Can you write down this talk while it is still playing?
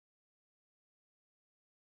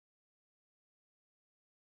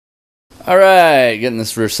Alright, getting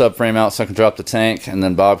this rear subframe out so I can drop the tank, and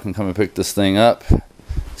then Bob can come and pick this thing up.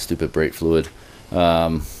 Stupid brake fluid.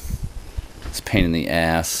 It's a pain in the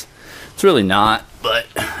ass. It's really not, but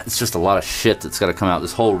it's just a lot of shit that's got to come out.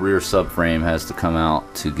 This whole rear subframe has to come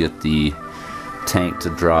out to get the tank to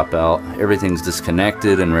drop out. Everything's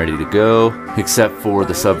disconnected and ready to go, except for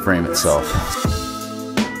the subframe itself.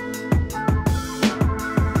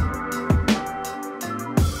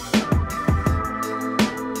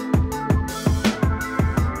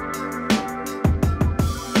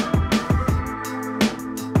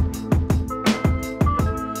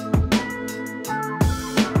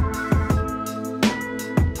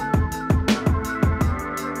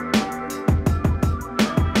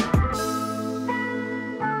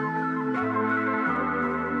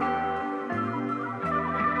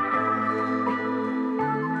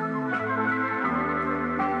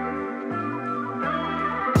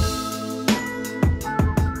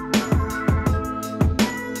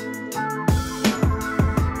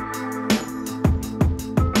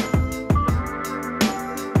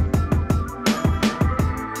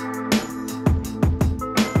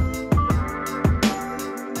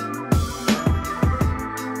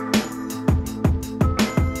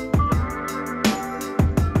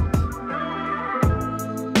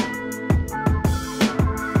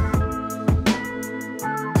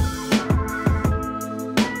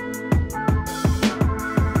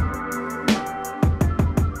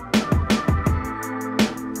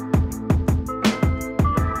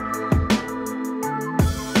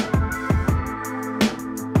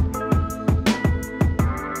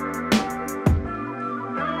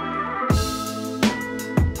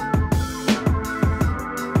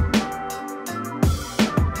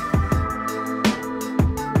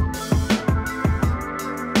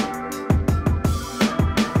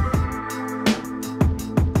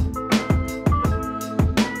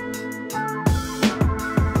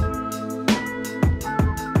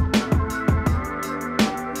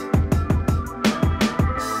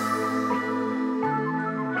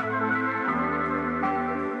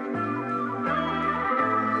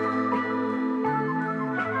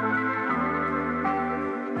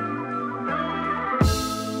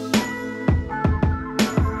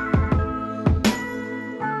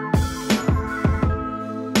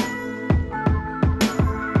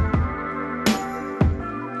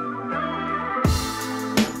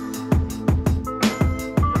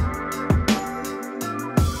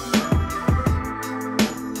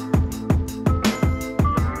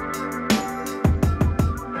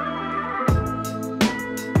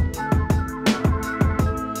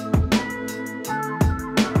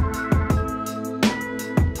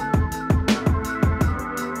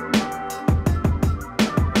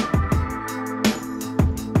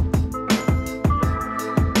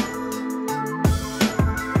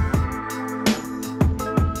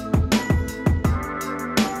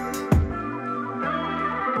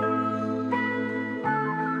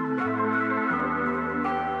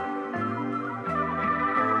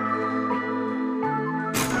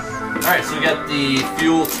 Alright, so we got the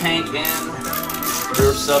fuel tank in,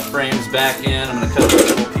 rear subframe's back in. I'm going to cut a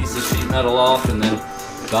little piece of sheet metal off, and then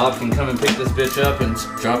Bob can come and pick this bitch up and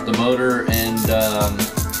drop the motor and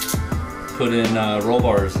put in roll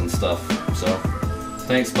bars and stuff. So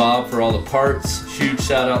thanks Bob for all the parts. Huge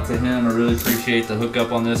shout out to him. I really appreciate the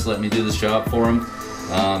hookup on this, letting me do this job for him.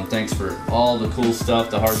 Thanks for all the cool stuff,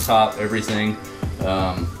 the hard top, everything.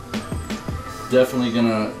 Definitely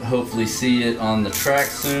gonna hopefully see it on the track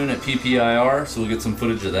soon at PPIR, so we'll get some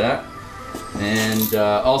footage of that. And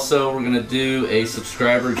also we're gonna do a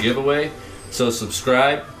subscriber giveaway. So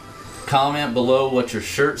subscribe, comment below what your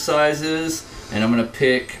shirt size is, and I'm gonna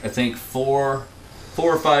pick, I think, four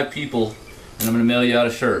or five people, and I'm gonna mail you out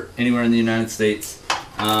a shirt anywhere in the United States.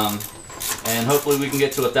 And hopefully we can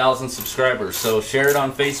get to 1,000 subscribers. So share it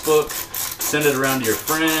on Facebook, send it around to your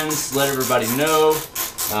friends, let everybody know.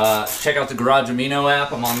 Check out the Garage Amino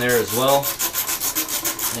app, I'm on there as well.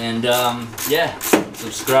 And yeah,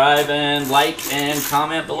 subscribe and like and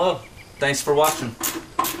comment below. Thanks for watching.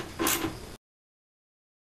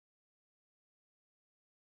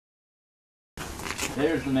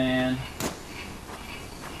 There's the man.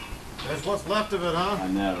 That's what's left of it, huh? I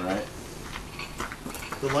know, right?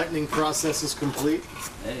 The lightning process is complete.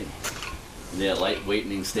 Hey. Yeah,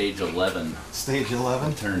 lightweighting stage 11. Stage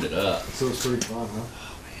 11? I turned it up. So it's pretty fun, huh?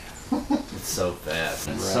 It's so fast.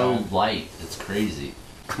 It's so light. It's crazy.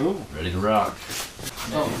 Cool. Ready to rock.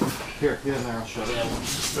 Oh, here, get in there. I'll show you. Yeah,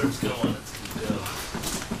 once it starts going, it's good to go.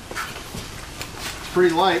 It's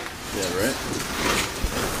pretty light. Yeah, right?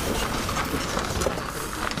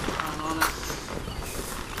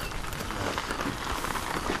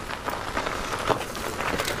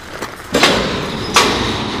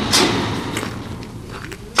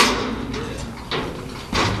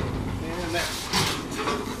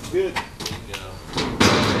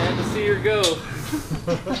 go.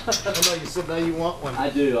 Oh no, you said now you want one. I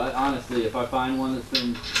do. Honestly, if I find one that's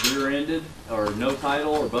been rear-ended or no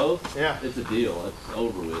title or both, yeah, it's a deal. It's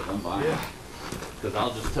over with. I'm buying it. Because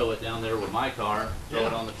I'll just tow it down there with my car, throw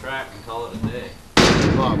it on the track, and call it a day.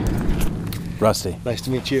 Bob. Rusty. Nice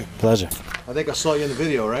to meet you. Pleasure. I think I saw you in the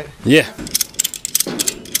video, right? Yeah.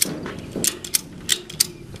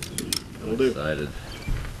 Will do. Excited.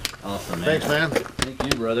 Awesome, man. Thanks, man.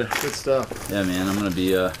 Thank you, brother. Good stuff. Yeah, man. I'm gonna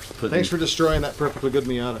be putting. Thanks for destroying that perfectly good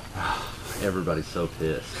Miata. Everybody's so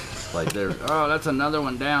pissed. Like they're, oh, that's another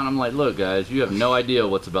one down. I'm like, look, guys, you have no idea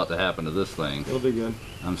what's about to happen to this thing. It'll be good.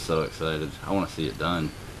 I'm so excited. I want to see it done.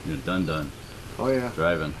 You know, done. Oh yeah.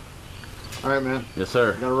 Driving. All right, man. Yes,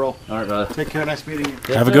 sir. Gotta roll. All right, brother. Take care. Nice meeting you.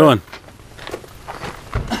 Yes, Have a sir. good one.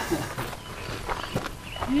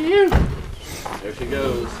 There she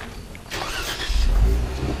goes.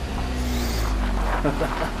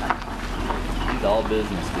 He's all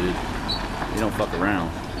business, dude. You don't fuck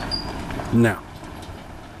around. No.